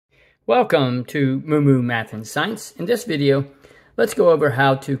Welcome to Moo Math and Science. In this video, let's go over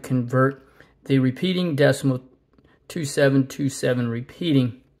how to convert the repeating decimal 2727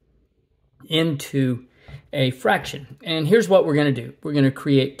 repeating into a fraction. And here's what we're going to do. We're going to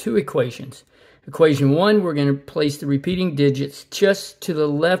create two equations. Equation 1, we're going to place the repeating digits just to the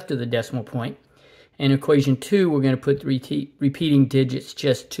left of the decimal point. And equation 2, we're going to put the repeating digits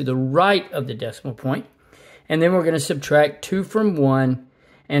just to the right of the decimal point. And then we're going to subtract 2 from 1,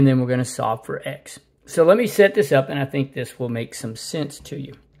 and then we're going to solve for x. So let me set this up, and I think this will make some sense to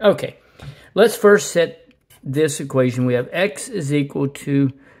you. Okay, let's first set this equation. We have x is equal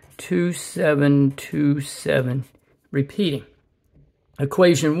to 2727 repeating.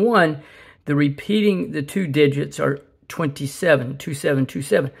 Equation 1, the two digits are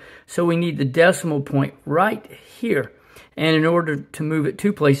 2727. So we need the decimal point right here. And in order to move it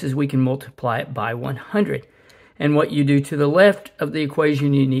two places, we can multiply it by 100. And what you do to the left of the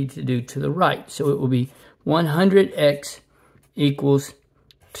equation, you need to do to the right. So it will be 100x equals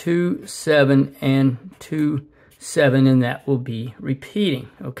 27 and 27, and that will be repeating,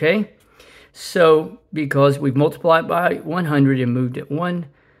 okay? So because we've multiplied by 100 and moved it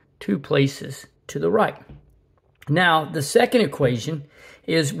two places to the right. Now, the second equation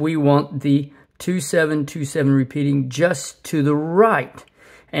is we want the 2727 repeating just to the right.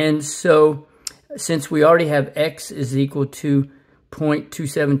 And so since we already have x is equal to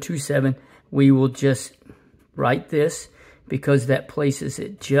 0.2727, we will just write this because that places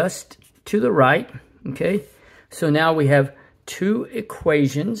it just to the right, okay? So now we have two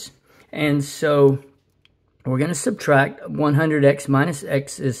equations, and so we're going to subtract 100x minus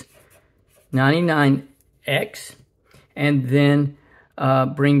x is 99x, and then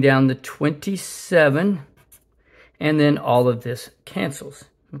bring down the 27, and then all of this cancels,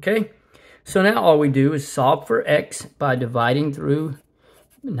 okay? So now all we do is solve for x by dividing through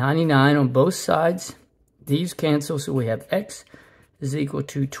 99 on both sides. These cancel, so we have x is equal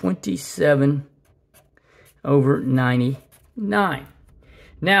to 27 over 99.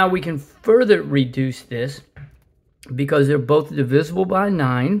 Now we can further reduce this because they're both divisible by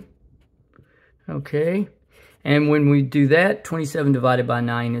 9. Okay, and when we do that, 27 divided by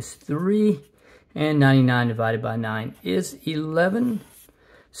 9 is 3, and 99 divided by 9 is 11.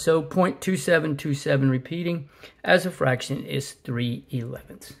 So 0.2727 repeating as a fraction is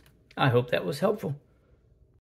 3/11. I hope that was helpful.